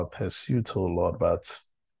pursuit, oh Lord, but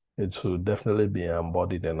it will definitely be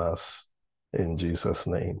embodied in us in Jesus'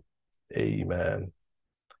 name. Amen.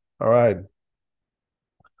 All right.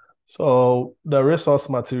 So the resource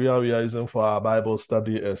material we are using for our Bible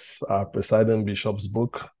study is our presiding bishop's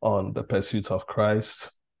book on the pursuit of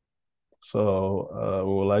Christ. So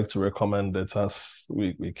we would like to recommend it as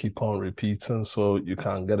we keep on repeating, so you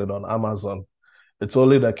can get it on Amazon. It's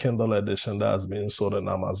only the Kindle edition that has been sold on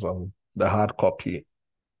Amazon. The hard copy,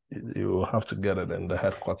 you will have to get it in the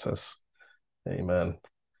headquarters. Amen.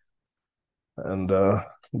 And the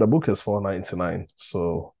book is $4.99.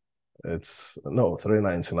 So it's no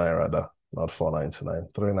 $3.99 rather, not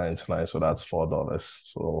 $4.99. $3.99. So that's $4.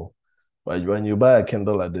 So but when you buy a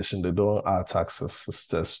Kindle edition, they don't add taxes. It's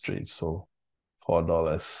just straight. So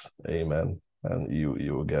 $4. Amen. And you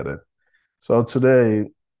will get it. So today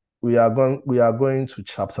we are going to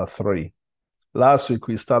chapter 3. Last week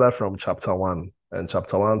we started from chapter 1, and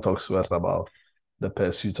chapter 1 talks to us about the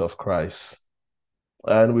pursuit of Christ.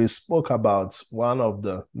 And we spoke about one of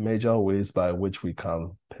the major ways by which we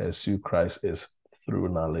can pursue Christ is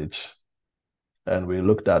through knowledge. And we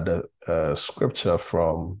looked at the scripture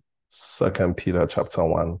from 2 Peter chapter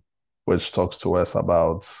 1, which talks to us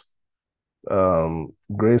about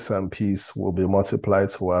grace and peace will be multiplied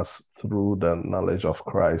to us through the knowledge of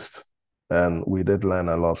Christ. And we did learn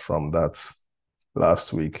a lot from that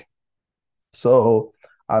last week. So,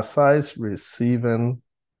 aside receiving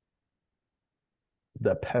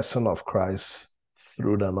the person of Christ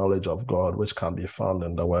through the knowledge of God, which can be found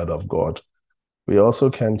in the Word of God, we also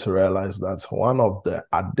came to realize that one of the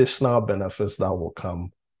additional benefits that will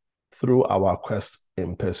come through our quest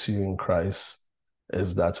in pursuing Christ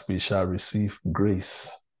is that we shall receive grace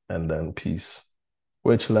and then peace,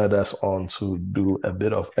 which led us on to do a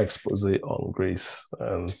bit of expose on grace.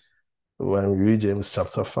 And when we read James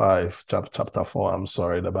chapter 4,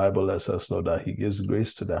 the Bible lets us know that he gives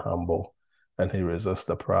grace to the humble and he resists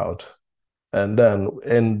the proud. And then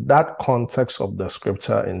in that context of the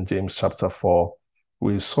scripture in James chapter 4,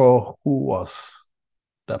 we saw who was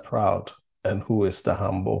the proud and who is the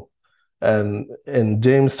humble. And in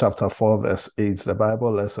James chapter 4, verse 8, the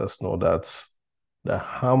Bible lets us know that the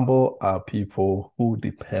humble are people who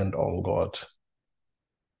depend on God.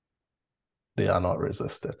 They are not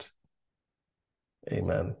resisted.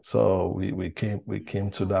 Amen. So we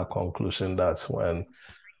came to that conclusion that when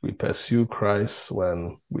we pursue Christ,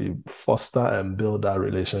 when we foster and build that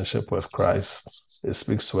relationship with Christ, it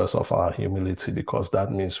speaks to us of our humility, because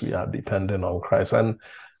that means we are dependent on Christ. And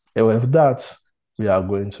with that, we are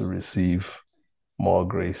going to receive more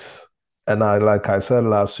grace. And like I said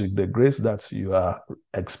last week, the grace that you are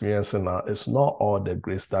experiencing now is not all the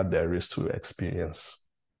grace that there is to experience.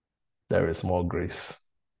 There is more grace.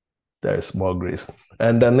 There is more grace.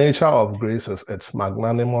 And the nature of grace is it's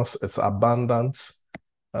magnanimous, it's abundant.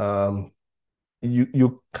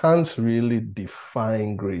 You can't really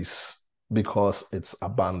define grace because it's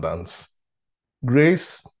abundance.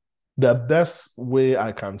 Grace, the best way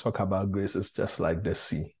I can talk about grace is just like the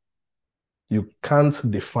sea. You can't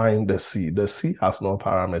define the sea. The sea has no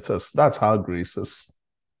parameters. That's how grace is.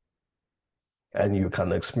 And you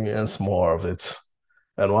can experience more of it.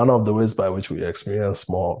 And one of the ways by which we experience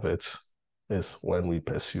more of it is when we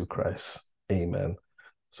pursue Christ. Amen.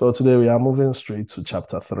 So today we are moving straight to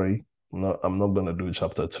chapter 3. No, I'm not going to do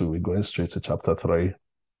chapter 2. We're going straight to chapter 3.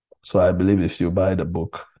 So I believe if you buy the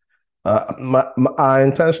book, our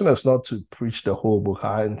intention is not to preach the whole book.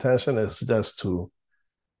 Our intention is just to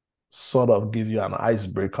sort of give you an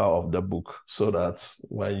icebreaker of the book, so that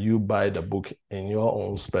when you buy the book in your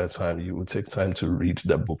own spare time, you will take time to read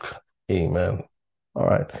the book. Amen. All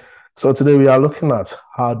right. So today we are looking at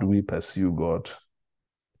how do we pursue God?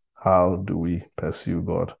 How do we pursue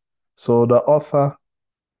God? So the author,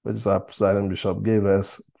 which is our presiding bishop, gave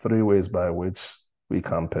us 3 ways by which we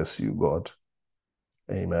can pursue God.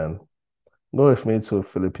 Amen. Go with me to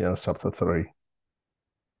Philippians chapter 3,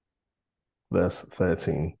 verse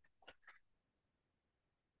 13.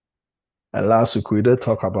 And last week we did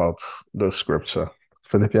talk about the scripture,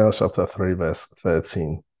 Philippians chapter 3, verse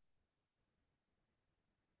 13.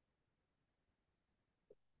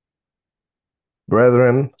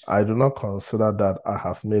 Brethren, I do not consider that I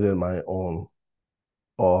have made it my own,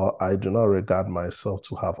 or I do not regard myself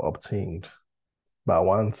to have obtained. But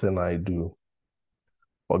one thing I do,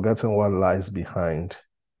 forgetting what lies behind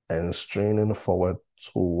and straining forward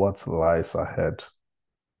to what lies ahead,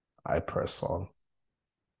 I press on.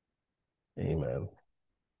 Amen.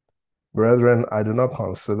 Brethren, I do not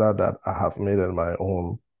consider that I have made it my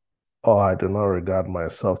own, or I do not regard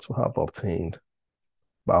myself to have obtained.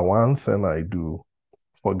 But one thing I do,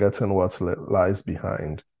 forgetting what lies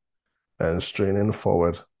behind and straining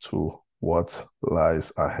forward to what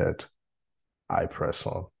lies ahead. I press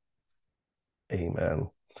on. Amen.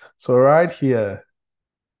 So right here,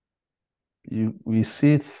 we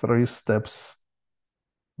see 3 steps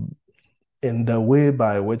in the way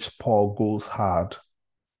by which Paul goes hard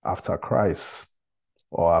after Christ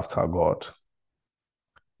or after God.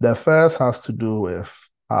 The first has to do with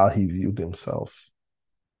how he viewed himself.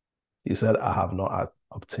 He said, I have not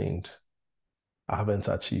obtained. I haven't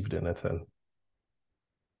achieved anything.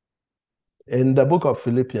 In the book of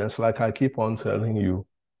Philippians, like I keep on telling you,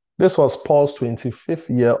 this was Paul's 25th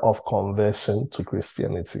year of conversion to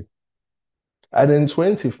Christianity. And in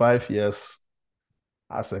 25 years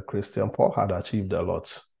as a Christian, Paul had achieved a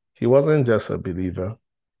lot. He wasn't just a believer.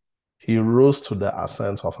 He rose to the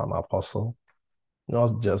ascent of an apostle.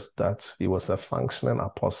 Not just that, he was a functioning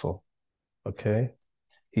apostle. Okay?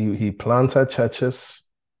 He planted churches.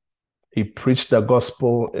 He preached the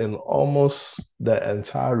gospel in almost the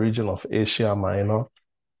entire region of Asia Minor.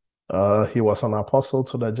 He was an apostle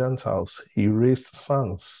to the Gentiles. He raised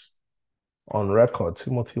sons. On record,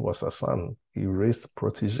 Timothy was a son. He raised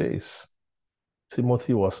proteges.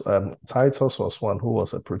 Titus was one who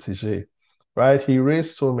was a protege, right? He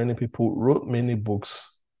raised so many people, wrote many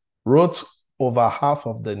books, wrote over half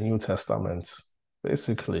of the New Testament,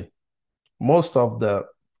 basically. Most of the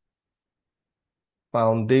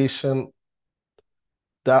foundation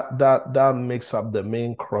that makes up the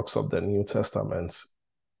main crux of the New Testament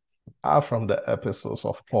are from the epistles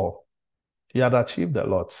of Paul. He had achieved a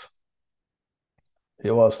lot. He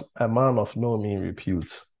was a man of no mean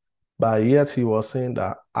repute, but yet he was saying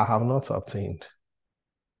that I have not obtained.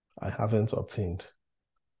 I haven't obtained.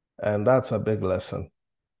 And that's a big lesson.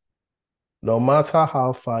 No matter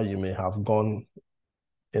how far you may have gone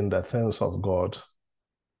in the things of God,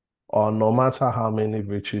 or no matter how many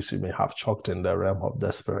virtues you may have chalked in the realm of the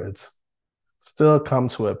spirit, still come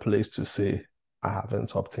to a place to say, I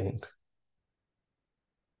haven't obtained.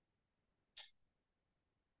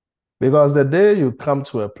 Because the day you come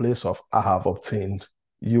to a place of I have obtained,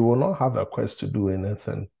 you will not have a quest to do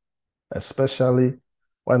anything, especially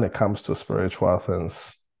when it comes to spiritual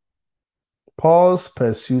things. Paul's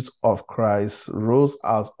pursuit of Christ rose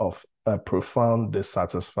out of a profound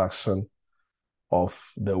dissatisfaction of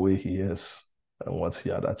the way he is and what he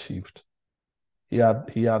had achieved. He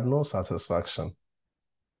had no satisfaction.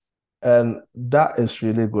 And that is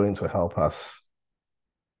really going to help us.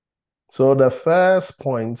 So the first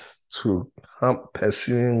point to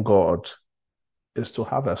pursuing God is to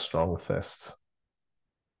have a strong thirst.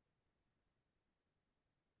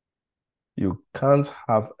 You can't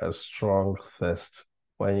have a strong thirst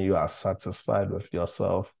when you are satisfied with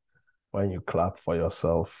yourself, when you clap for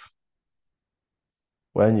yourself,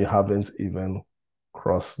 when you haven't even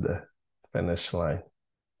crossed the finish line.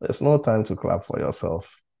 There's no time to clap for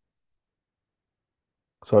yourself.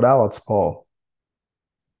 So that was Paul.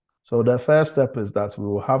 So the first step is that we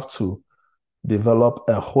will have to develop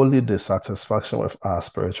a holy dissatisfaction with our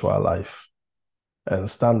spiritual life and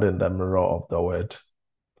stand in the mirror of the word.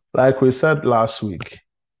 Like we said last week,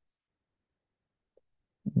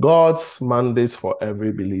 God's mandate for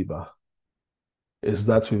every believer is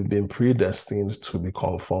that we've been predestined to be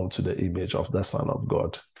conformed to the image of the Son of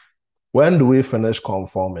God. When do we finish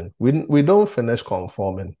conforming? We don't finish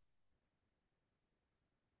conforming.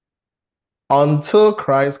 Until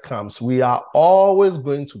Christ comes, we are always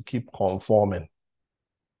going to keep conforming.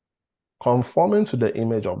 Conforming to the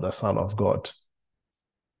image of the Son of God.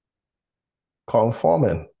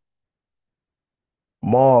 Conforming.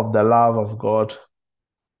 More of the love of God,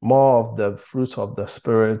 more of the fruit of the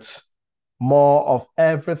Spirit, more of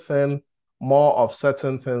everything, more of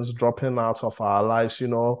certain things dropping out of our lives. You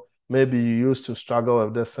know, maybe you used to struggle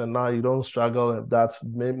with this and now you don't struggle with that.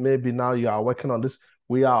 Maybe now you are working on this.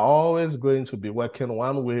 We are always going to be working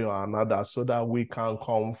one way or another so that we can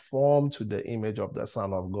conform to the image of the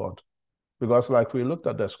Son of God. Because like we looked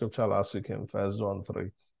at the scripture last week in 1 John 3,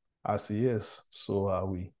 as he is, so are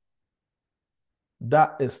we.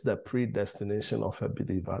 That is the predestination of a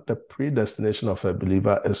believer. The predestination of a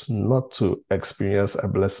believer is not to experience a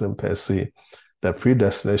blessing per se. The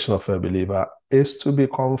predestination of a believer is to be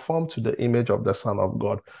conformed to the image of the Son of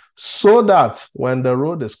God, so that when the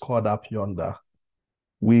road is called up yonder,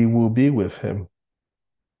 we will be with him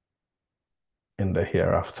in the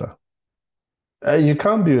hereafter. And you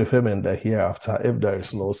can't be with him in the hereafter if there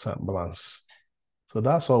is no semblance. So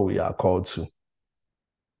that's all we are called to.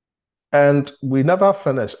 And we never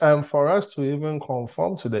finish. And for us to even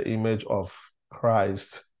conform to the image of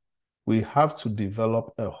Christ, we have to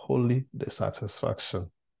develop a holy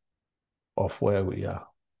dissatisfaction of where we are.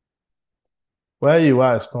 Where you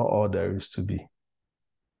are is not all there is to be.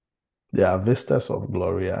 There are vistas of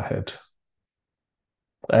glory ahead.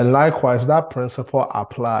 And likewise, that principle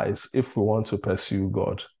applies if we want to pursue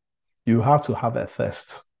God. You have to have a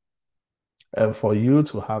thirst. And for you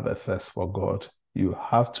to have a thirst for God, you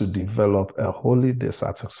have to develop a holy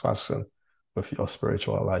dissatisfaction with your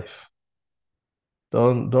spiritual life.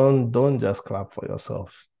 Don't just clap for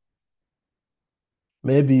yourself.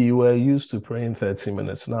 Maybe you were used to praying 30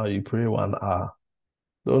 minutes. Now you pray 1 hour.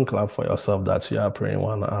 Don't clap for yourself that you are praying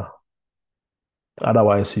 1 hour.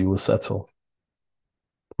 Otherwise, you will settle.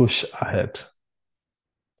 Push ahead.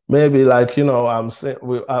 Maybe like, I'm saying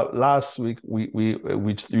last week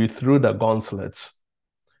we threw the gauntlet.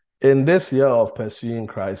 In this year of pursuing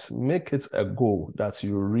Christ, make it a goal that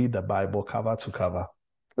you read the Bible cover to cover.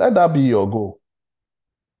 Let that be your goal.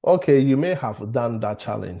 Okay, you may have done that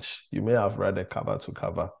challenge. You may have read it cover to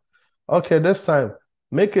cover. Okay, this time,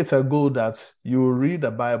 make it a goal that you read the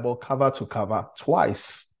Bible cover to cover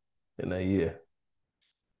twice in a year.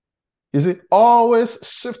 You see, always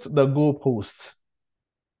shift the goalposts.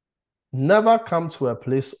 Never come to a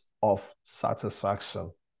place of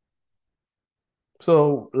satisfaction.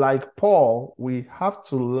 So, like Paul, we have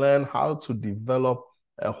to learn how to develop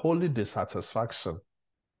a holy dissatisfaction.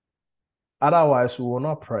 Otherwise, we will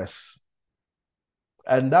not press.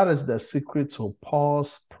 And that is the secret to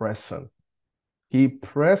Paul's pressing. He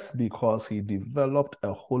pressed because he developed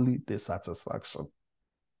a holy dissatisfaction.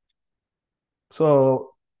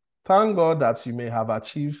 So, thank God that you may have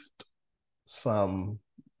achieved some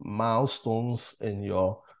milestones in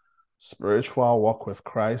your spiritual walk with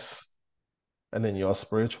Christ and in your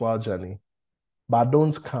spiritual journey. But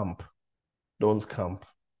don't camp. Don't camp.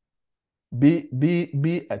 Be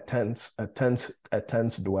a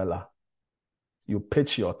tent dweller. You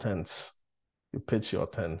pitch your tents. You pitch your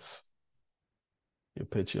tents. You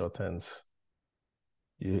pitch your tents.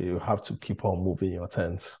 You have to keep on moving your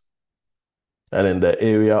tents. And in the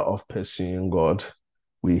area of pursuing God,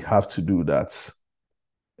 we have to do that.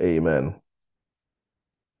 Amen.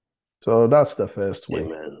 So that's the first way.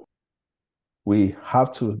 Amen. We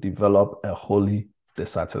have to develop a holy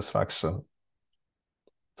dissatisfaction.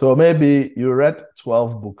 So maybe you read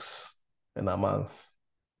 12 books in a month.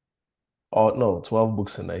 Or no, 12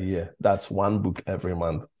 books in a year. That's 1 book every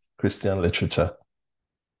month, Christian literature.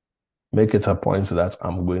 Make it a point that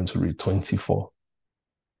I'm going to read 24.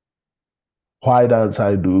 Why don't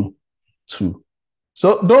I do 2?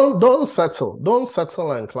 So don't settle. Don't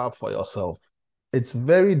settle and clap for yourself. It's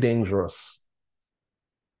very dangerous.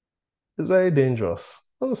 It's very dangerous.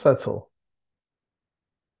 Don't settle.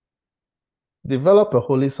 Develop a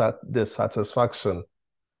holy dissatisfaction.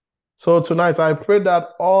 So tonight, I pray that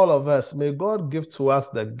all of us, may God give to us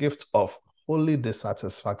the gift of holy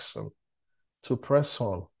dissatisfaction to press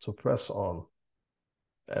on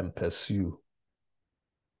and pursue.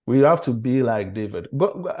 We have to be like David.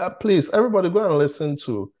 Please, everybody go and listen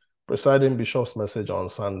to Presiding Bishop's message on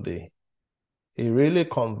Sunday. He really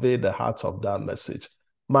conveyed the heart of that message.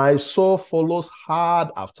 My soul follows hard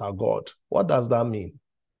after God. What does that mean?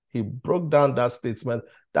 He broke down that statement.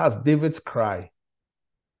 That's David's cry.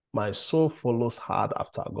 My soul follows hard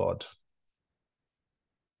after God.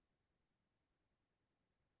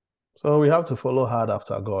 So we have to follow hard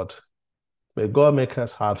after God. May God make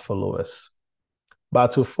us hard followers.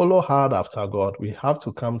 But to follow hard after God, we have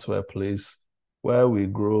to come to a place where we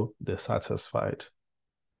grow dissatisfied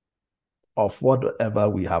of whatever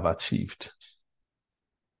we have achieved.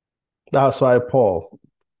 That's why Paul,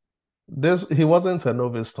 he wasn't a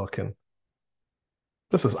novice talking.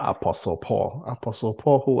 This is Apostle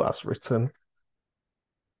Paul who has written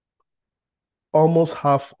over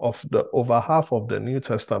half of the New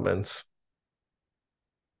Testament.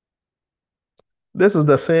 This is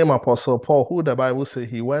the same Apostle Paul who the Bible says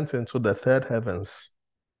he went into the third heavens.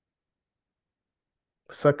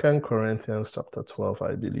 2 Corinthians chapter 12,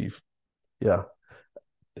 I believe. Yeah.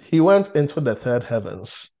 He went into the third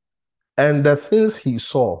heavens, and the things he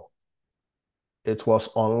saw, it was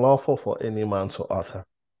unlawful for any man to utter.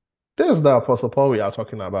 This is the Apostle Paul we are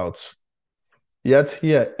talking about. Yet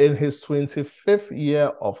here, in his 25th year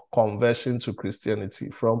of conversion to Christianity,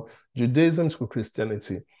 from Judaism to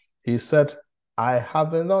Christianity, he said, I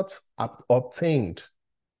have not obtained,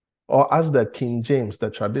 or as the King James, the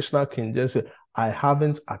traditional King James said, I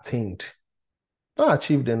haven't attained. Not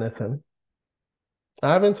achieved anything.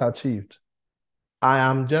 I haven't achieved. I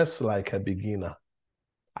am just like a beginner.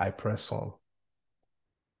 I press on.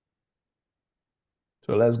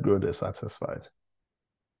 So let's grow dissatisfied.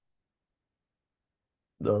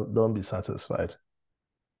 Don't be satisfied.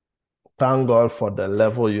 Thank God for the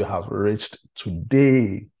level you have reached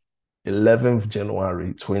today. 11th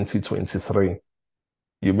January 2023,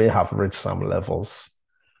 you may have reached some levels,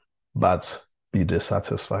 but be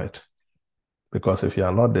dissatisfied. Because if you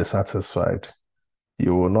are not dissatisfied,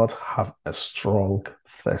 you will not have a strong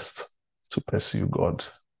thirst to pursue God.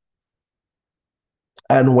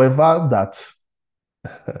 And without that,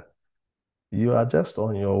 you are just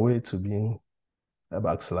on your way to being a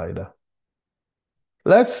backslider.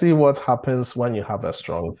 Let's see what happens when you have a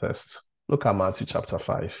strong thirst. Look at Matthew chapter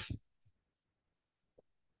 5.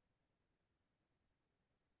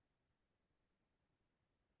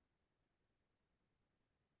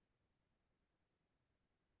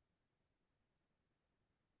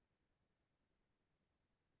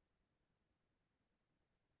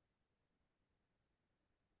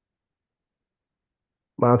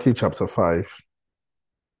 Matthew chapter 5.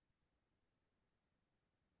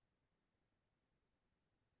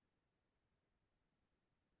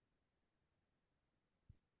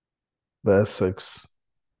 Verse 6.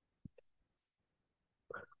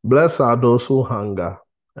 Blessed are those who hunger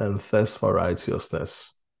and thirst for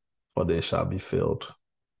righteousness, for they shall be filled.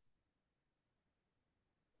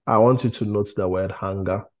 I want you to note the word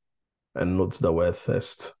hunger and note the word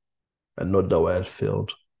thirst and note the word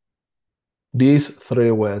filled. These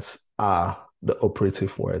three words are the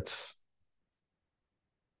operative words: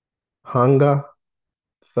 hunger,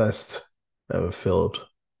 thirst, and filled.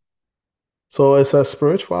 So it's a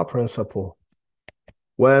spiritual principle.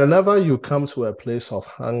 Whenever you come to a place of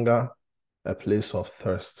hunger, a place of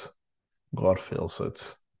thirst, God fills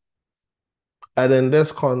it. And in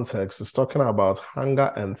this context, it's talking about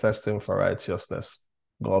hunger and thirsting for righteousness.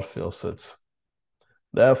 God fills it.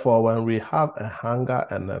 Therefore, when we have a hunger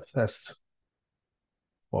and a thirst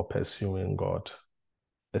for pursuing God,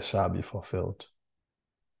 it shall be fulfilled.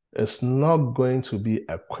 It's not going to be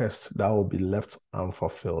a quest that will be left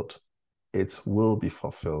unfulfilled. It will be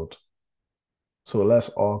fulfilled. So let's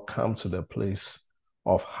all come to the place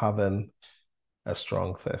of having a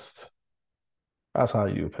strong thirst. That's how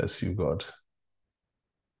you pursue God.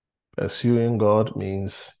 Pursuing God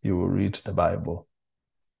means you will read the Bible.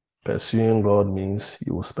 Pursuing God means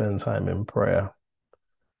you will spend time in prayer.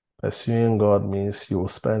 Pursuing God means you will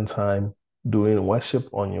spend time doing worship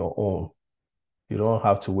on your own. You don't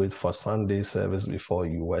have to wait for Sunday service before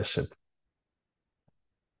you worship.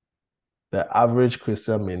 The average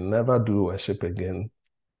Christian may never do worship again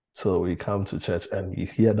till we come to church and you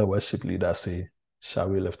hear the worship leader say, "Shall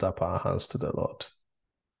we lift up our hands to the Lord?"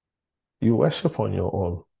 You worship on your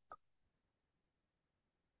own.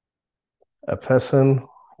 A person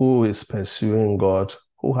who is pursuing God,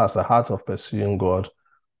 who has a heart of pursuing God,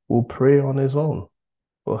 will pray on his own,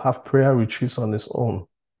 will have prayer retreats on his own.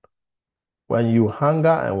 When you hunger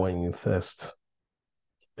and when you thirst,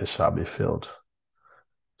 it shall be filled.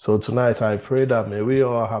 So tonight, I pray that may we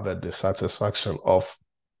all have a dissatisfaction of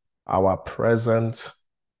our present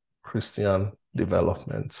Christian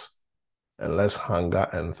development, and let's hunger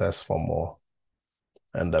and thirst for more.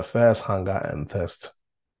 And the first hunger and thirst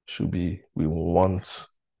should be, we want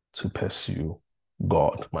to pursue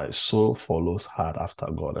God. My soul follows hard after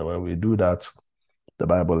God. And when we do that, the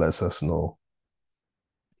Bible lets us know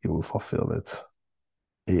He will fulfill it.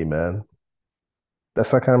 Amen. The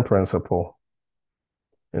second principle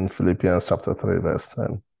in Philippians chapter 3,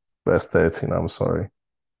 verse 13, I'm sorry.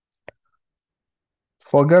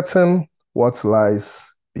 Forgetting what lies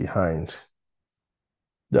behind,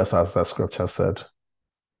 just as the scripture said.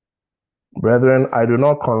 Brethren, I do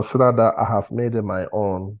not consider that I have made it my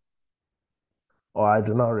own, or I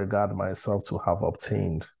do not regard myself to have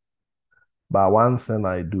obtained. But one thing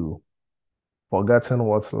I do, forgetting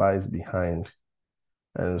what lies behind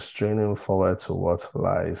and straining forward to what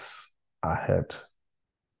lies ahead.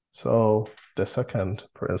 So the second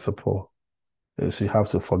principle is you have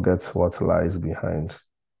to forget what lies behind.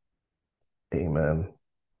 Amen.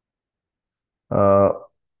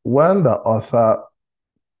 When the author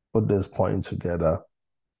put this point together,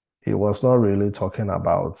 he was not really talking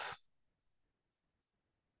about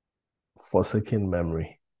forsaking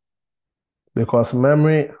memory, because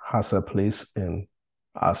memory has a place in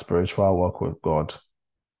our spiritual work with God.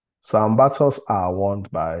 Some battles are won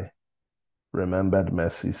by remembered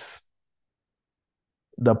mercies.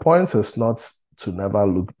 The point is not to never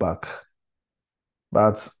look back,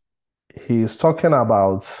 but he is talking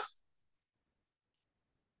about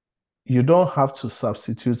you don't have to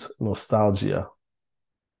substitute nostalgia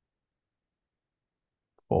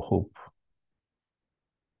for hope.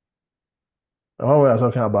 And when we are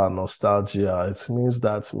talking about nostalgia, it means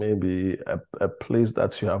that maybe a place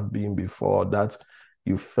that you have been before, that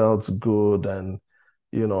you felt good and,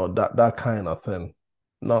 that kind of thing.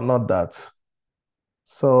 Not that.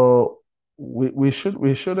 So we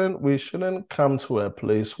shouldn't come to a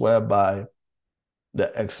place whereby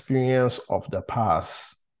the experience of the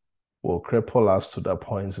past will cripple us to the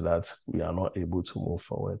point that we are not able to move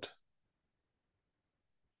forward.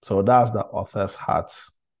 So that's the author's heart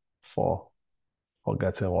for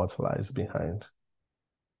forgetting what lies behind.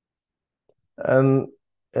 And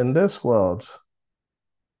in this world,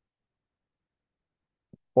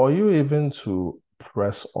 for you even to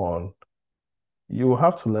press on, you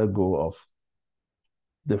have to let go of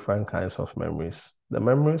different kinds of memories, the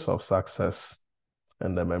memories of success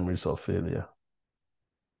and the memories of failure.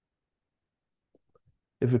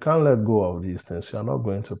 If you can't let go of these things, you are not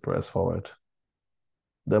going to press forward.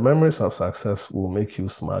 The memories of success will make you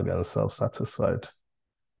smug and self-satisfied.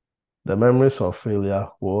 The memories of failure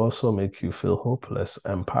will also make you feel hopeless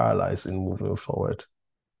and paralyzed in moving forward.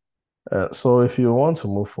 So if you want to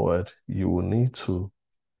move forward, you will need to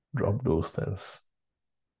drop those things.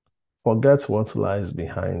 Forget what lies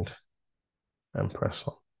behind and press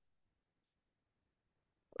on.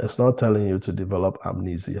 It's not telling you to develop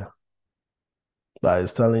amnesia, but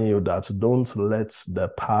it's telling you that don't let the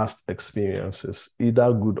past experiences,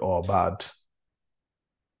 either good or bad,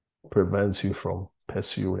 prevent you from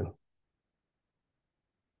pursuing.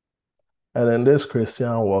 And in this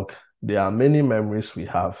Christian walk, there are many memories we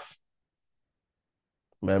have.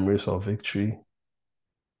 Memories of victory,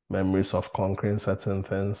 memories of conquering certain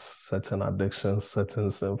things, certain addictions,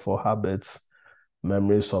 certain sinful habits,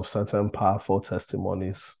 memories of certain powerful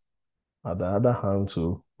testimonies. On the other hand,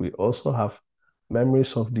 too, we also have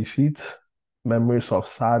memories of defeat, memories of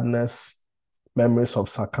sadness, memories of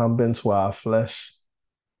succumbing to our flesh,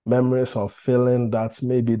 memories of feeling that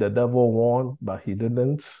maybe the devil won, but he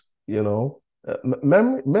didn't,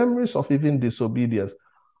 memories of even disobedience.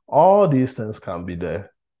 All these things can be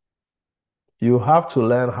there. You have to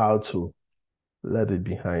learn how to let it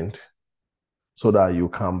behind so that you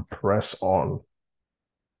can press on,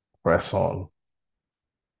 press on,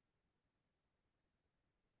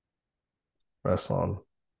 press on.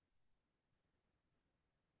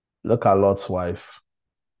 Look at Lot's wife.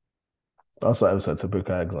 Lot's wife is a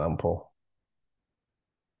typical example.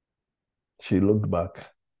 She looked back.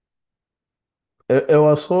 It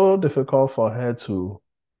was so difficult for her to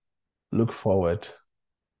look forward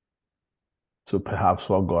to perhaps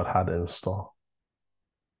what God had in store.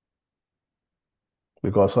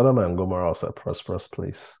 Because Sodom and Gomorrah was a prosperous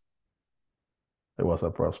place. It was a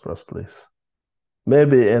prosperous place.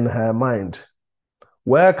 Maybe in her mind,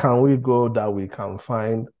 where can we go that we can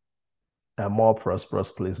find a more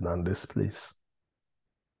prosperous place than this place?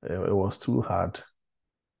 It was too hard.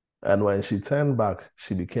 And when she turned back,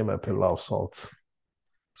 she became a pillar of salt.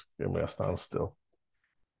 You may stand still.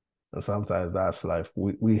 And sometimes that's life.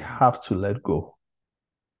 We have to let go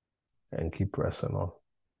and keep pressing on.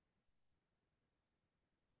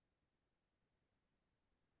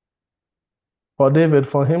 For David,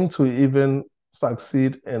 for him to even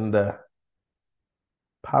succeed in the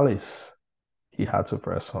palace, he had to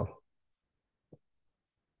press on.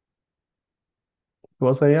 He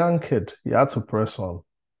was a young kid. He had to press on.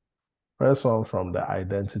 Press on from the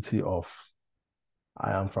identity of,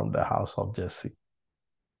 I am from the house of Jesse.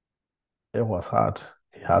 It was hard.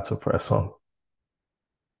 He had to press on.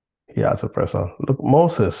 He had to press on. Look,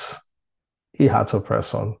 Moses, he had to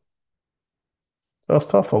press on. It was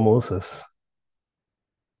tough for Moses.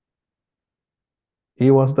 He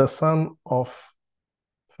was the son of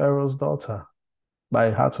Pharaoh's daughter, but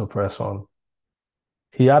he had to press on.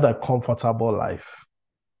 He had a comfortable life.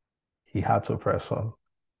 He had to press on.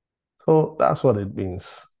 So that's what it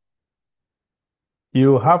means.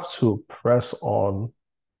 You have to press on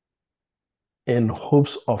in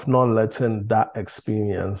hopes of not letting that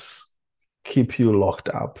experience keep you locked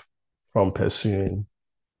up from pursuing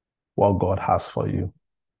what God has for you.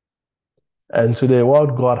 And today,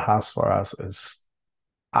 what God has for us is,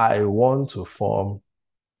 I want to form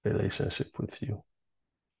a relationship with you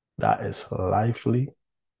that is lively,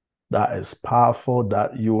 that is powerful,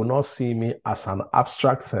 that you will not see me as an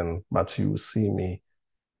abstract thing, but you will see me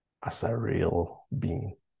as a real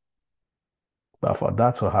being. But for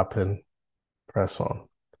that to happen, press on.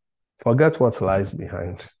 Forget what lies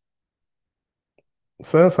behind.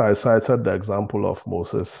 Since I cited the example of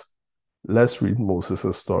Moses, let's read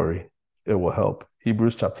Moses' story. It will help.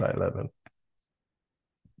 Hebrews chapter 11.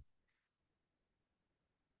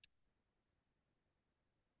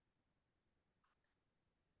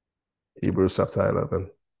 Hebrews chapter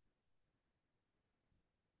 11.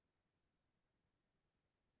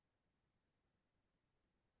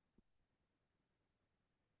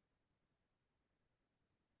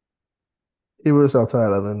 Hebrews chapter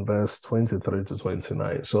 11, verse 23 to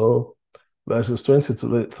 29. So verses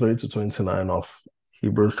 23 to 29 of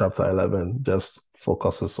Hebrews chapter 11 just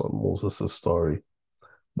focuses on Moses' story.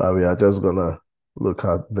 But we are just going to look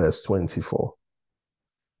at verse 24.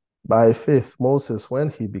 By faith, Moses,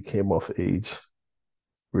 when he became of age,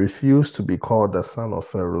 refused to be called the son of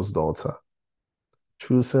Pharaoh's daughter,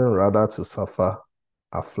 choosing rather to suffer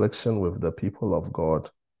affliction with the people of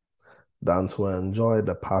God than to enjoy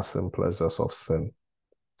the passing pleasures of sin.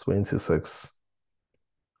 26.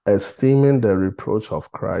 Esteeming the reproach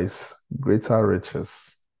of Christ greater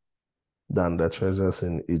riches than the treasures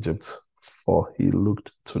in Egypt, for he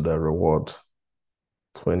looked to the reward.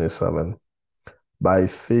 27. By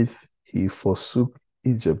faith he forsook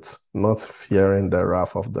Egypt, not fearing the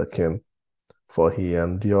wrath of the king, for he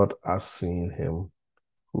endured as seeing him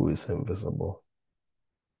who is invisible.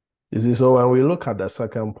 You see, so when we look at the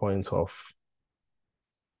second point of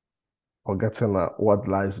forgetting what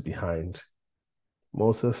lies behind,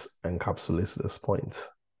 Moses encapsulates this point.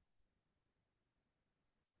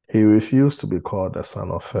 He refused to be called the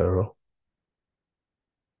son of Pharaoh.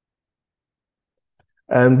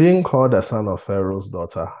 And being called the son of Pharaoh's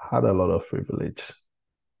daughter had a lot of privilege.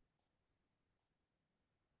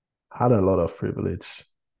 Had a lot of privilege.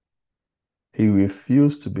 He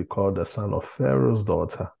refused to be called the son of Pharaoh's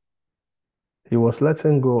daughter. He was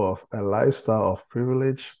letting go of a lifestyle of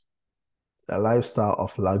privilege, a lifestyle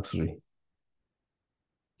of luxury.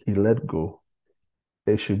 He let go.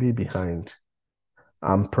 It should be behind.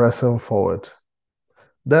 I'm pressing forward.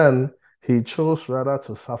 Then he chose rather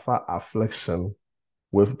to suffer affliction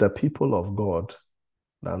with the people of God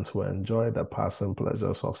than to enjoy the passing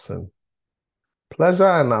pleasures of sin. Pleasure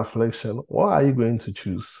and affliction, what are you going to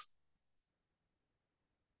choose?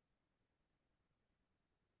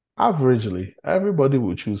 Averagely, everybody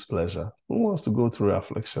will choose pleasure. Who wants to go through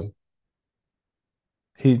affliction?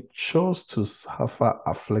 He chose to suffer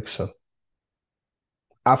affliction.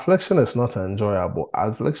 Affliction is not enjoyable.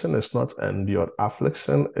 Affliction is not endured.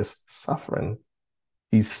 Affliction is suffering.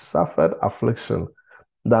 He suffered affliction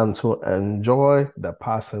than to enjoy the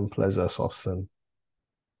passing pleasures of sin.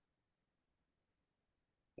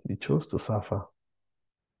 He chose to suffer.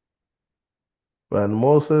 When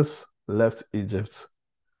Moses left Egypt,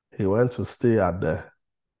 he went to stay at the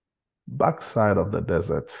backside of the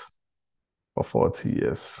desert for 40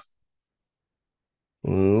 years.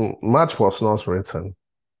 Much was not written.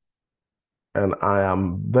 And I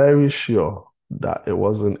am very sure that it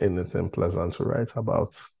wasn't anything pleasant to write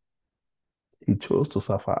about. He chose to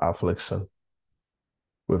suffer affliction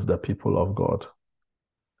with the people of God.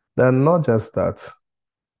 Then, not just that,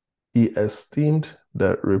 he esteemed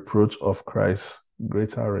the reproach of Christ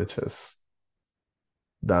greater riches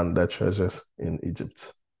than the treasures in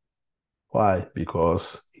Egypt. Why?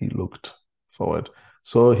 Because he looked forward.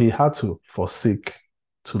 So he had to forsake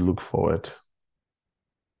to look forward.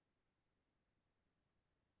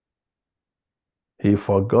 He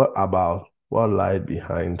forgot about what lied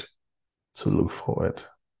behind to look forward.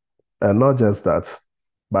 And not just that,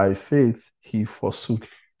 by faith, he forsook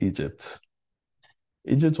Egypt.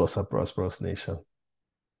 Egypt was a prosperous nation.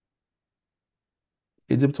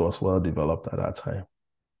 Egypt was well developed at that time.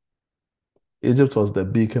 Egypt was the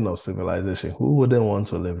beacon of civilization. Who wouldn't want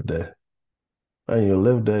to live there? When you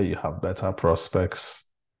live there, you have better prospects.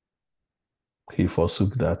 He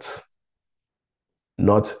forsook that,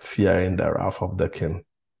 not fearing the wrath of the king.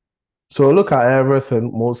 So look at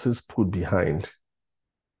everything Moses put behind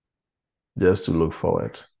just to look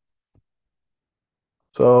forward.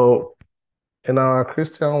 So in our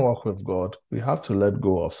Christian walk with God, we have to let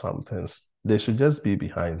go of some things. They should just be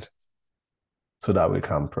behind so that we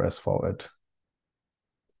can press forward.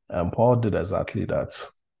 And Paul did exactly that.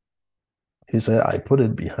 He said, I put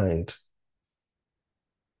it behind.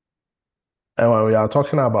 And when we are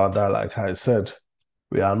talking about that, like I said,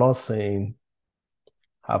 we are not saying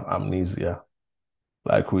have amnesia.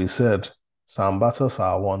 Like we said, some battles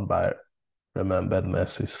are won by remembered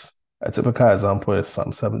mercies. A typical example is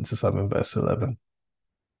Psalm 77, verse 11.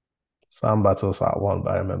 Some battles are won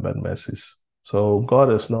by remembered mercies. So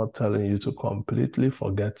God is not telling you to completely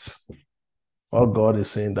forget. What God is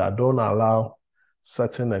saying that don't allow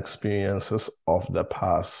certain experiences of the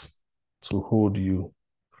past to hold you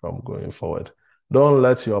from going forward. Don't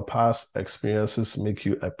let your past experiences make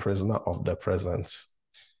you a prisoner of the present,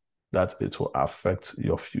 that it will affect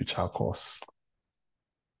your future course.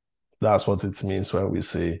 That's what it means when we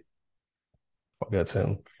say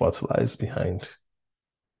forgetting what lies behind.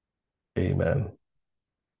 Amen.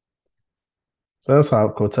 Since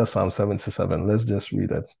I've quoted Psalm 77, let's just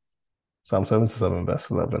read it. Psalm 77,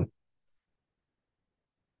 verse 11.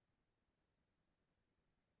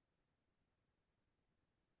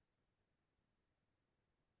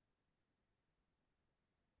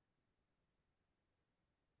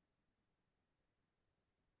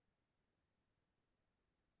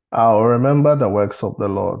 I'll remember the works of the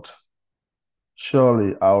Lord.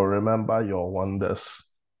 Surely I'll remember your wonders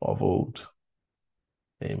of old.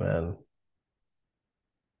 Amen.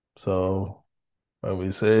 So when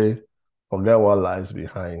we say, forget what lies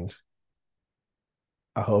behind,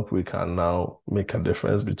 I hope we can now make a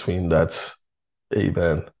difference between that.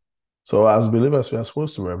 Amen. So as believers, we are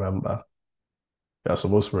supposed to remember. We are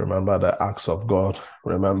supposed to remember the acts of God,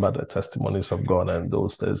 remember the testimonies of God and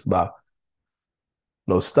those things. But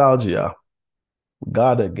nostalgia,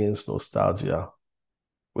 guard against nostalgia,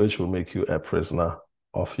 which will make you a prisoner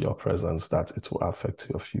of your present, that it will affect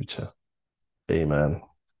your future. Amen.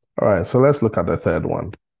 All right, so let's look at the third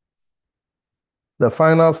one. The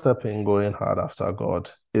final step in going hard after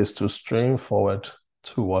God is to strain forward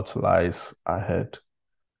to what lies ahead.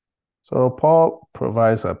 So Paul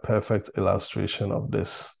provides a perfect illustration of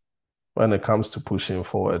this when it comes to pushing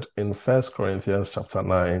forward in 1 Corinthians chapter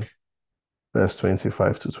 9, verse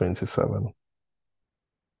 25 to 27.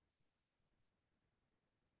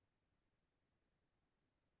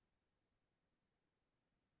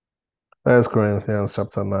 1 Corinthians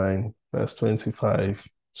chapter 9, verse 25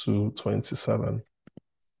 to 27.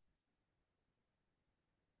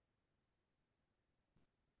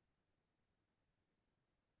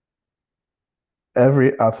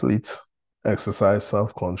 Every athlete exercises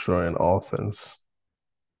self-control in all things.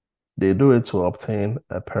 They do it to obtain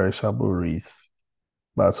a perishable wreath,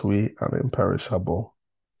 but we an imperishable.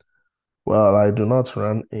 Well, I do not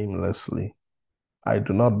run aimlessly. I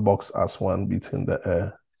do not box as one beating the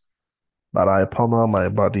air, but I pummel my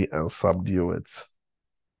body and subdue it,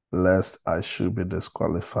 lest I should be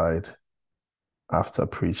disqualified after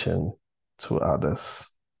preaching to others.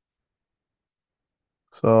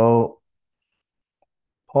 So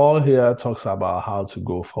Paul here talks about how to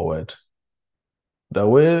go forward. The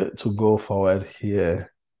way to go forward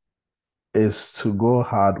here is to go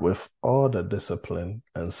hard with all the discipline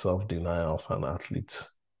and self-denial of an athlete.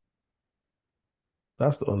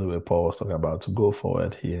 That's the only way Paul was talking about, to go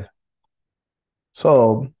forward here.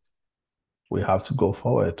 So we have to go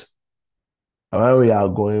forward. And when we are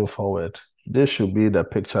going forward, this should be the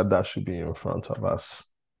picture that should be in front of us.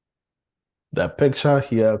 The picture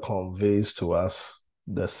here conveys to us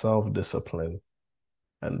the self-discipline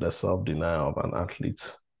and the self-denial of an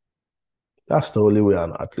athlete. That's the only way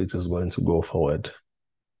an athlete is going to go forward.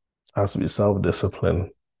 Has to be self-discipline,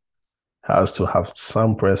 has to have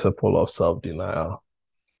some principle of self-denial.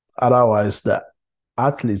 Otherwise, the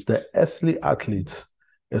earthly athlete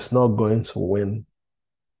is not going to win.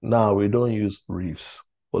 Now we don't use wreaths.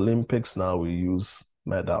 Olympics, now we use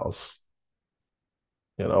medals.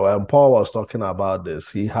 You know, when Paul was talking about this,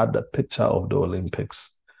 he had the picture of the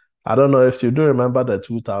Olympics. I don't know if you do remember the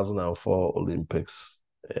 2004 Olympics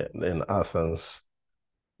in Athens,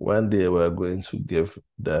 when they were going to give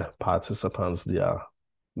the participants their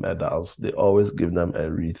medals. They always give them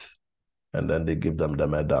a wreath and then they give them the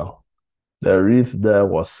medal. The wreath there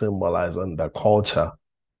was symbolizing the culture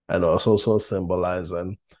and also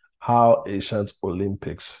symbolizing how ancient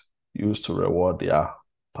Olympics used to reward their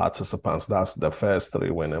participants. That's the first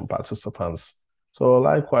three winning participants. So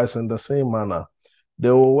likewise, in the same manner, they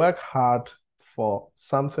will work hard for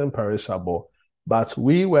something perishable, but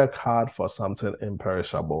we work hard for something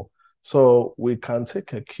imperishable. So we can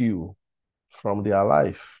take a cue from their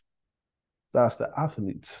life. That's the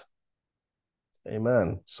athlete.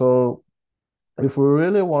 Amen. So if we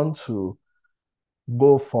really want to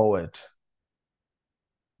go forward,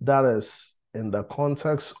 that is in the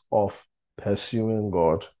context of pursuing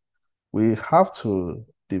God, we have to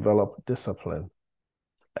develop discipline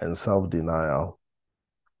and self-denial.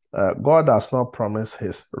 God does not promise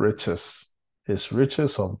his riches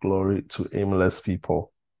of glory to aimless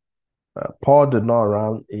people. Paul did not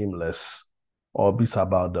run aimless or beat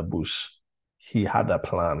about the bush. He had a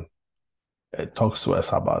plan. It talks to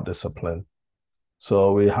us about discipline.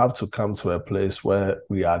 So we have to come to a place where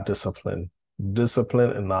we are disciplined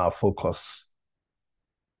in our focus,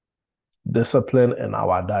 discipline in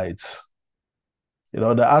our diet. You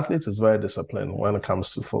know, the athlete is very disciplined when it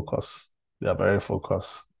comes to focus. They are very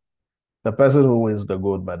focused. The person who wins the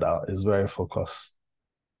gold medal is very focused.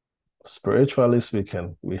 Spiritually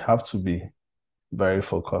speaking, we have to be very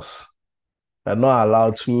focused and not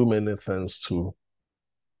allow too many things to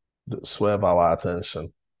swerve our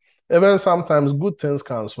attention. Even sometimes good things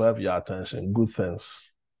can swerve your attention, good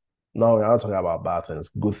things. No, we're not talking about bad things,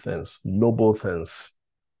 good things, noble things.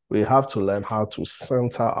 We have to learn how to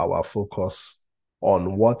center our focus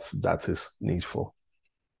on what that is needful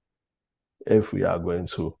if we are going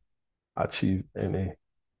to achieve any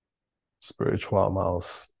spiritual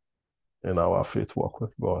miles in our faith walk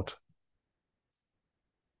with God.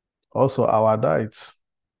 Also, our diet.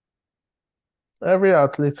 Every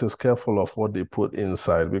athlete is careful of what they put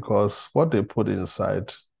inside because what they put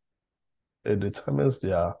inside, it determines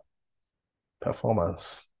their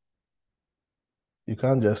performance. You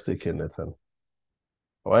can't just take anything.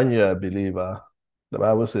 When you're a believer, the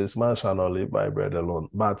Bible says, man shall not live by bread alone,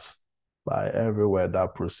 but by every word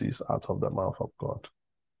that proceeds out of the mouth of God.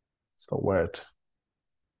 It's the word.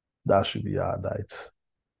 That should be our diet.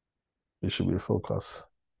 We should be focused.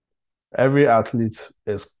 Every athlete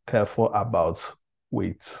is careful about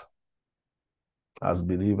weight. As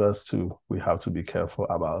believers, too, we have to be careful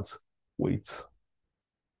about weight.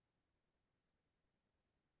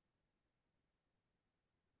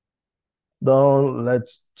 Don't let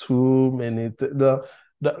too many the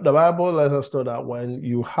Bible lets us know that when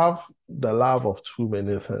you have the love of too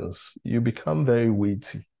many things, you become very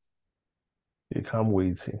weighty. You become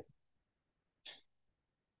weighty.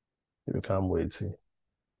 You become weighty.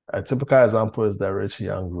 A typical example is the rich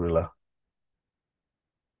young ruler.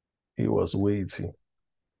 He was weighty.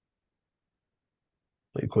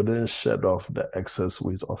 He couldn't shed off the excess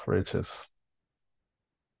weight of riches.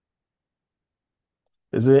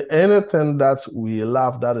 Is there anything that we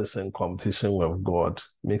love that is in competition with God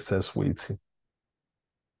makes us weighty?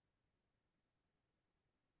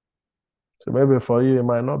 So maybe for you, it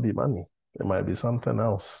might not be money. It might be something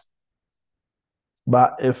else.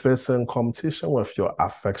 But if it's in competition with your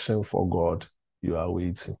affection for God, you are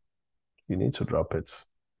weighty. You need to drop it.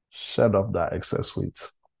 Shed off that excess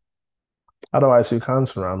weight. Otherwise, you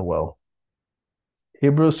can't run well.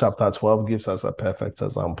 Hebrews chapter 12 gives us a perfect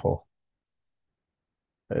example.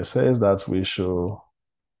 It says that we should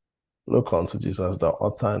look unto Jesus, the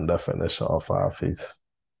author and the finisher of our faith,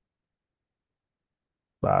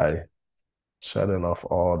 by shedding off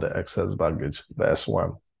all the excess baggage. Verse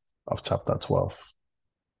 1 of chapter 12.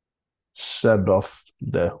 Shed off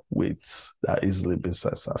the weight that easily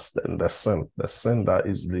besets us, and the sin that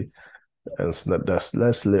easily, and there's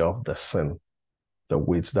less lay of the sin, the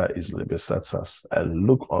weight that easily besets us, and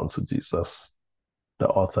look unto Jesus, the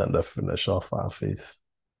author and the finisher of our faith.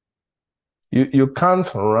 You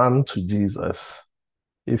can't run to Jesus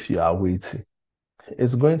if you are waiting.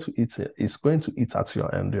 It's going to eat it. It's going to eat at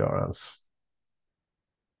your endurance.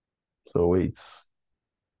 So wait,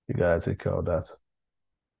 you gotta take care of that.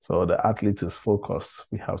 So the athlete is focused.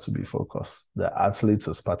 We have to be focused. The athlete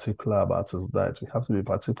is particular about his diet. We have to be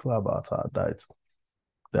particular about our diet.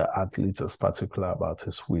 The athlete is particular about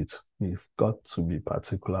his weight. We've got to be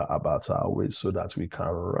particular about our weight so that we can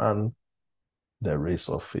run the race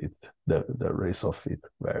of faith, the race of faith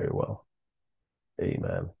very well.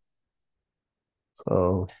 Amen.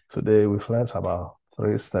 So today we've learned about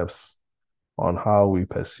 3 steps on how we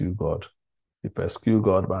pursue God. We pursue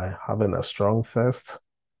God by having a strong thirst.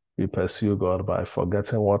 We pursue God by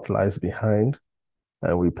forgetting what lies behind.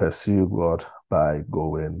 And we pursue God by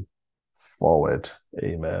going forward.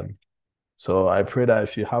 Amen. So I pray that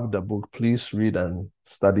if you have the book, please read and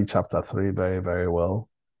study chapter 3 very, very well.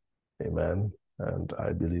 Amen. And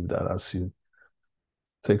I believe that as you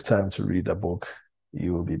take time to read the book,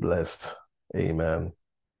 you will be blessed. Amen.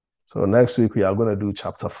 So next week, we are going to do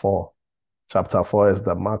chapter 4. Chapter 4 is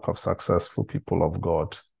the mark of successful people of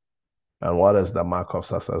God. And what is the mark of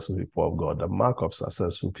successful people of God? The mark of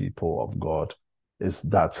successful people of God is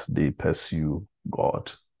that they pursue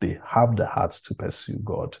God. They have the heart to pursue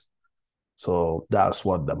God. So that's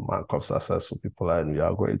what the mark of successful people are. And we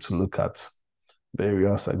are going to look at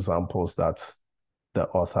various examples that the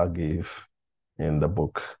author gave in the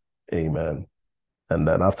book. Amen. And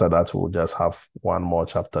then after that, we'll just have one more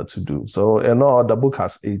chapter to do. So, the book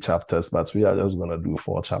has 8 chapters, but we are just going to do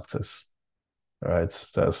 4 chapters. Right?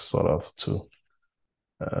 Just sort of to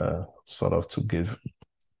give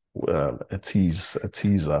a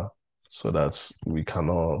teaser, so that we can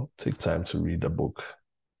all take time to read the book.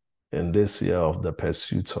 In this year of the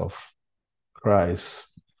pursuit of Christ,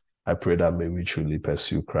 I pray that may we truly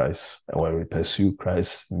pursue Christ. And when we pursue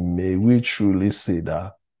Christ, may we truly say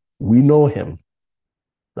that we know him.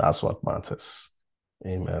 That's what matters.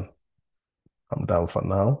 Amen. I'm done for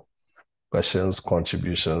now. Questions,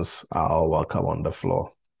 contributions are all welcome on the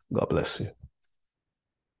floor. God bless you.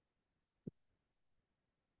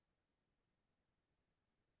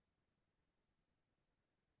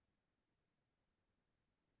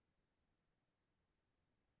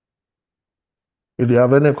 If you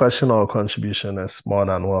have any question or contribution, it's more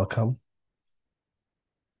than welcome.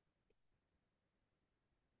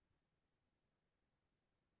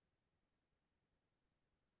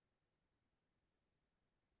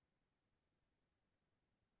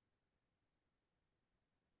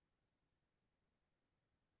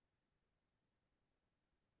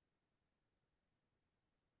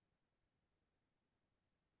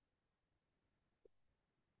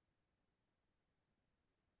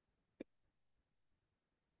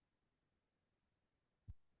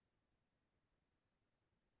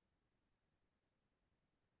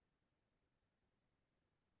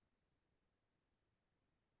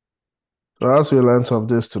 So as we learned of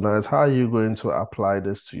this tonight, how are you going to apply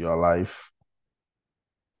this to your life?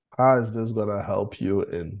 How is this going to help you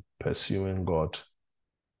in pursuing God?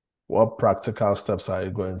 What practical steps are you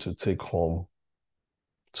going to take home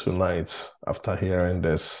tonight after hearing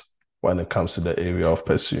this when it comes to the area of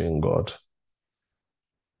pursuing God?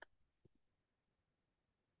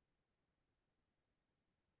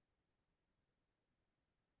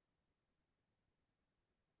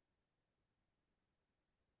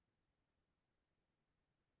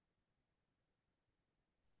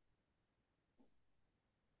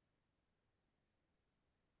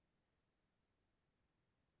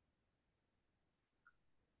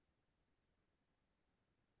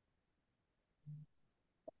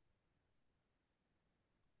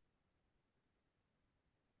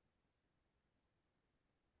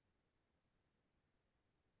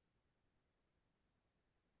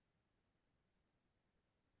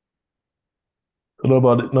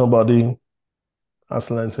 Nobody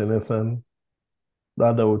has learned anything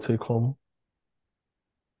that they will take home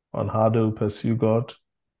on how they will pursue God.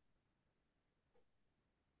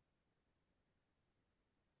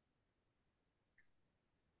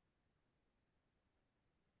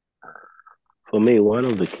 For me, one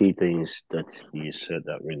of the key things that you said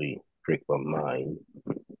that really pricked my mind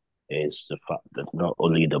is the fact that not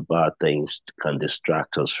only the bad things can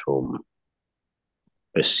distract us from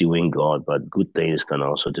pursuing God, but good things can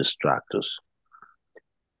also distract us.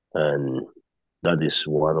 And that is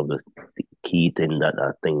one of the key things that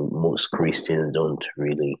I think most Christians don't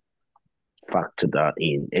really factor that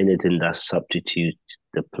in. Anything that substitutes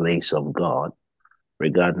the place of God,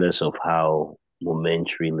 regardless of how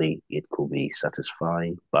momentarily it could be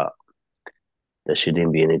satisfying, but there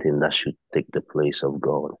shouldn't be anything that should take the place of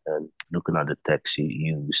God. And looking at the text you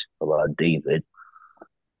use about David,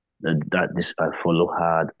 that this I follow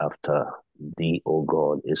hard after thee, O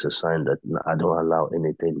God, is a sign that I don't allow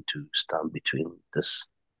anything to stand between this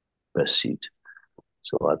pursuit.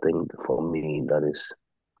 So I think for me, that is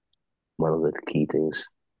one of the key things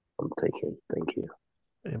I'm taking. Thank you.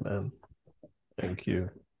 Amen. Thank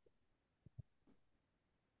you.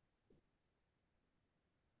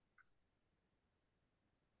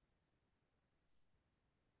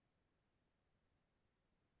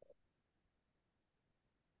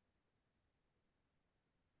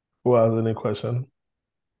 Who has any question?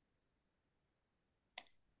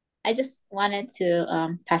 I just wanted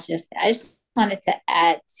to, Pastor Jessica, I just wanted to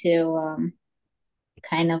add to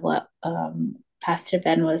kind of what Pastor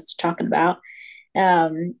Ben was talking about,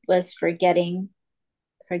 was forgetting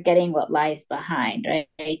what lies behind,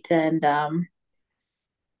 right? And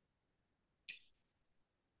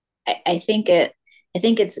I think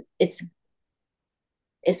it's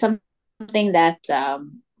something that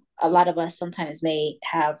a lot of us sometimes may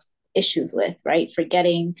have issues with, right?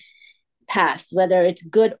 Forgetting past, whether it's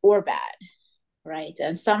good or bad, right?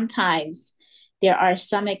 And sometimes there are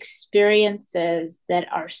some experiences that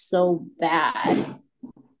are so bad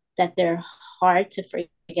that they're hard to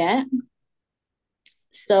forget.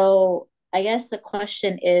 So I guess the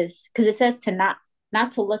question is, because it says to not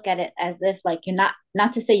to look at it as if like you're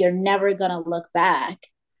not to say you're never gonna look back,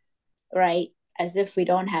 right? As if we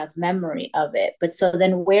don't have memory of it. But so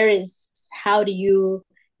then how do you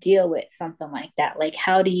deal with something like that? Like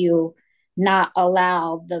how do you not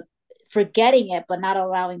allow the forgetting it, but not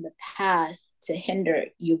allowing the past to hinder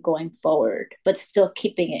you going forward, but still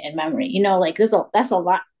keeping it in memory? Like that's a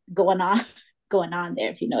lot going on going on there,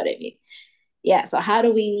 if you know what I mean. Yeah. So how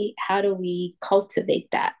do we cultivate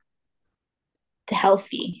that to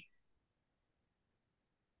healthy?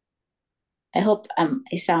 I hope I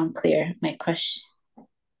sound clear. My question.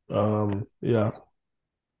 Yeah.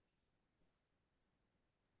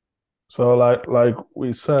 So like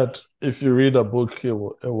we said, if you read a book, it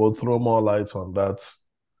will throw more light on that.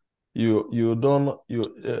 You don't you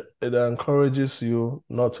it encourages you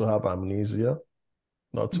not to have amnesia,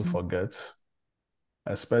 not to Mm-hmm. forget,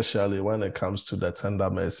 especially when it comes to the tender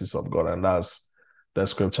mercies of God, and that's the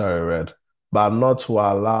scripture I read. But not to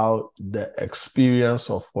allow the experience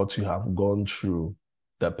of what you have gone through,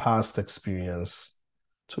 the past experience,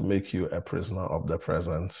 to make you a prisoner of the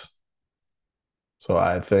present. So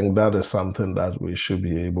I think that is something that we should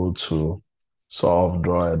be able to sort of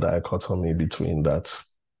draw a dichotomy between that.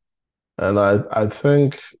 And I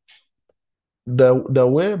think the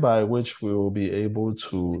way by which we will be able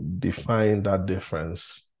to define that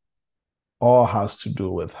difference all has to do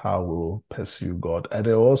with how we'll pursue God. And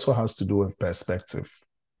it also has to do with perspective.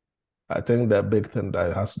 I think the big thing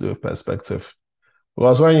that has to do with perspective.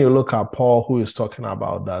 Because when you look at Paul, who is talking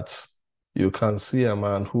about that, you can see a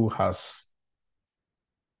man who has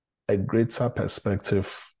a greater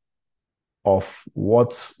perspective of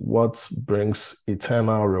what brings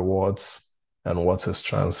eternal rewards and what is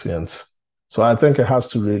transient. So I think it has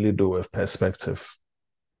to really do with perspective.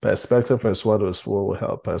 Perspective is what will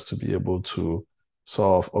help us to be able to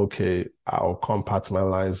sort of, okay, I'll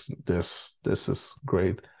compartmentalize this. This is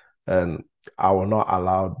great. And I will not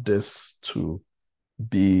allow this to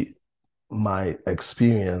be my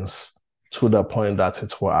experience to the point that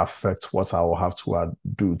it will affect what I will have to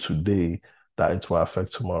do today, that it will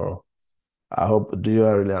affect tomorrow. I hope, do you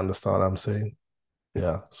really understand what I'm saying?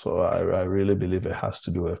 Yeah. So I really believe it has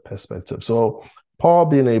to do with perspective. So Paul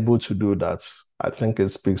being able to do that, I think it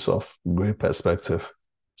speaks of great perspective.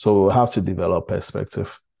 So we'll have to develop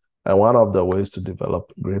perspective. And one of the ways to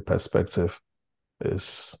develop great perspective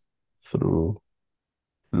is through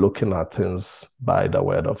looking at things by the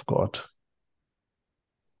word of God.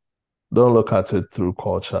 Don't look at it through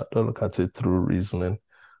culture. Don't look at it through reasoning.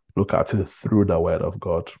 Look at it through the word of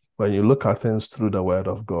God. When you look at things through the word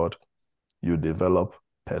of God, you develop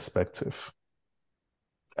perspective.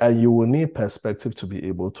 And you will need perspective to be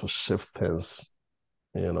able to shift things,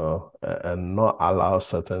 and not allow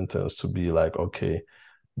certain things to be like, okay,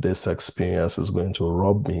 this experience is going to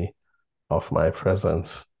rob me of my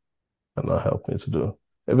present and not help me to do.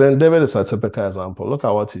 Even David is a typical example. Look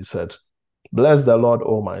at what he said. Bless the Lord,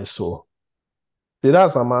 O my soul.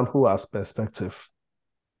 That's a man who has perspective.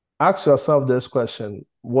 Ask yourself this question.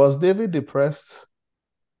 Was David depressed?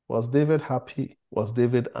 Was David happy? Was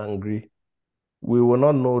David angry? We will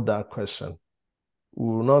not know that question. We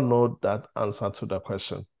will not know that answer to the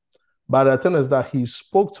question. But the thing is that he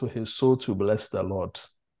spoke to his soul to bless the Lord.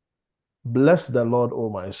 Bless the Lord, O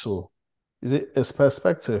my soul. It's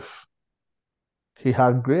perspective. He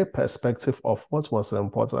had great perspective of what was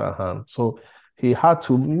important at hand. So he had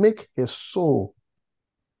to make his soul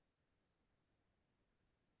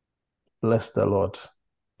bless the Lord.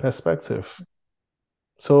 Perspective.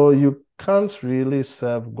 So you can't really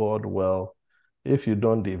serve God well if you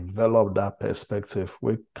don't develop that perspective,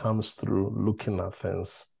 which comes through looking at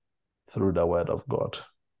things through the word of God.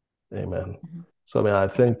 Amen. So I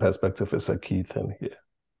think perspective is a key thing here.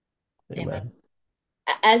 Amen.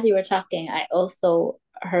 As you were talking, I also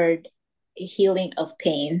heard healing of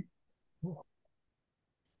pain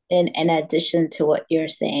in addition to what you're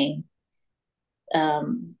saying.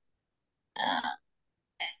 Um,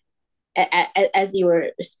 as you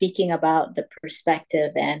were speaking about the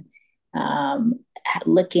perspective and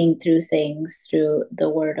looking through things through the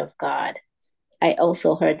word of God, I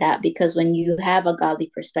also heard that because when you have a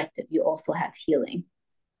godly perspective, you also have healing.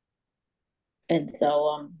 And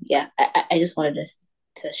so, yeah, I just wanted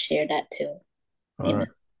to share that too. All right.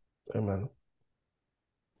 Amen.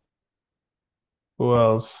 Who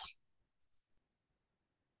else?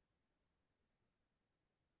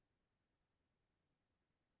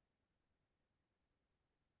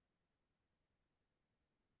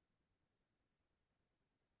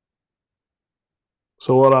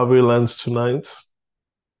 So what have we learned tonight?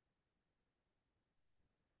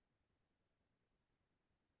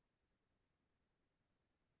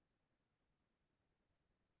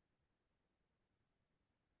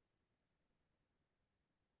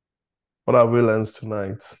 What have we learned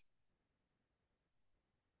tonight?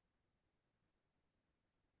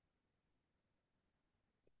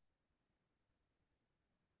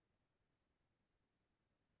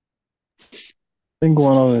 I think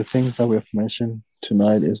one of the things that we've mentioned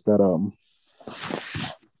tonight is that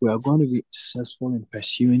we are going to be successful in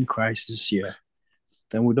pursuing Christ this year,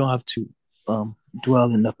 then we don't have to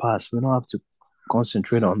dwell in the past. We don't have to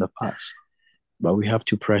concentrate on the past, but we have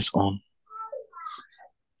to press on,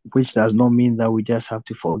 which does not mean that we just have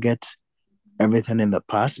to forget everything in the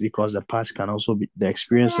past, because the past can also be the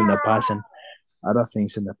experience in the past, and other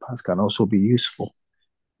things in the past can also be useful.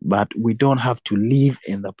 But we don't have to live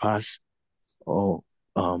in the past or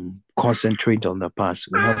concentrate on the past.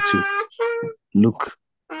 We have to look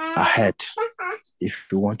ahead if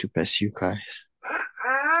we want to pursue Christ.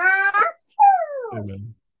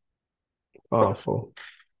 Amen. Powerful.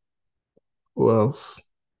 Who else?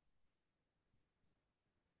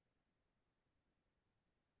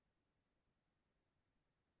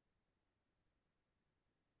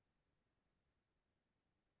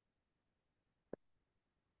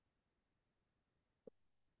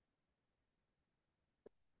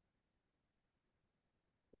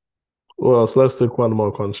 Who else? Let's take one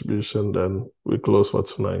more contribution, then we close for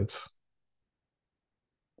tonight.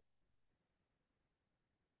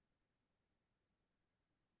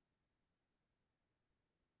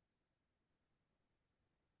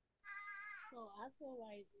 So I feel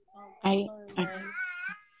like I learned that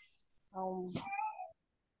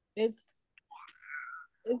it's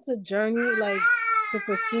it's a journey, like, to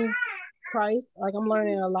pursue Christ. Like, I'm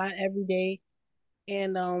learning a lot every day,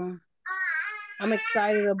 and I'm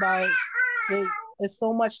excited about this. It's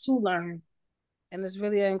so much to learn, and it's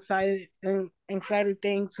really an exciting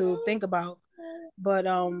thing to think about. But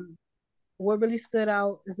what really stood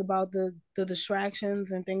out is about the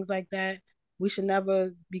distractions and things like that. We should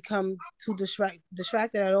never become too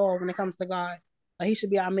distracted at all when it comes to God. Like, He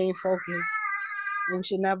should be our main focus, and we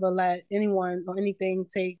should never let anyone or anything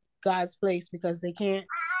take God's place, because they can't.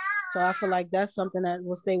 So I feel like that's something that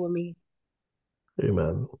will stay with me.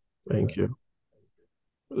 Amen. Thank you.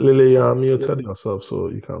 Lily, you muted yourself so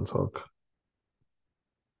you can talk.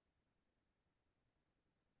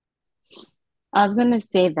 I was gonna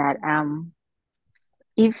say that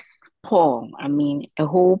if Paul, a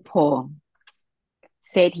whole Paul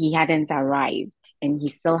said he hadn't arrived and he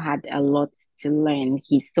still had a lot to learn,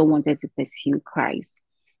 he still wanted to pursue Christ,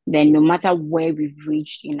 then no matter where we've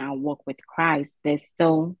reached in our walk with Christ, there's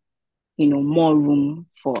still, more room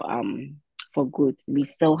for good. We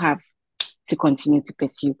still have to continue to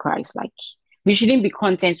pursue Christ. Like, we shouldn't be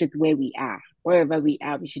content with where we are. Wherever we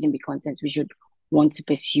are, we shouldn't be content. We should want to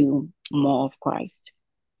pursue more of Christ.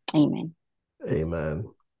 Amen. Amen.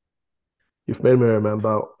 You've made me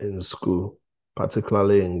remember in school,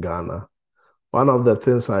 particularly in Ghana, one of the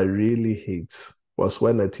things I really hate was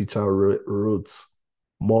when a teacher wrote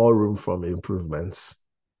more room for improvements.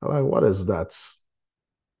 I'm like, what is that?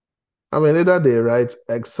 Either they write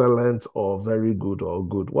excellent or very good or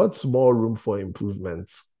good. What's more room for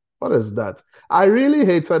improvement? What is that? I really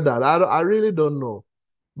hated that. I really don't know.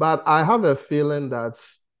 But I have a feeling that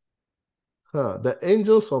the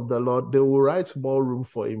angels of the Lord, they will write more room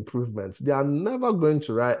for improvement. They are never going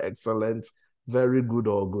to write excellent, very good,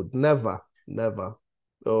 or good. Never, never.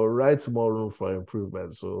 They'll write more room for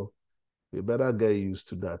improvement. So we better get used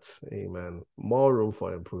to that. Amen. More room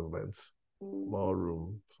for improvement. More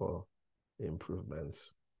room for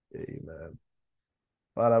improvements. Amen.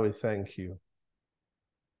 Father, we thank you.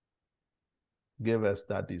 Give us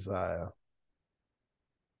that desire.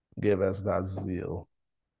 Give us that zeal.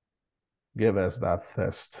 Give us that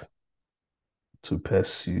thirst to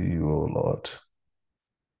pursue you, O Lord.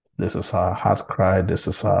 This is our heart cry. This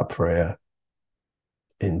is our prayer.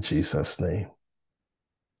 In Jesus' name.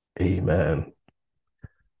 Amen.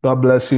 God bless you.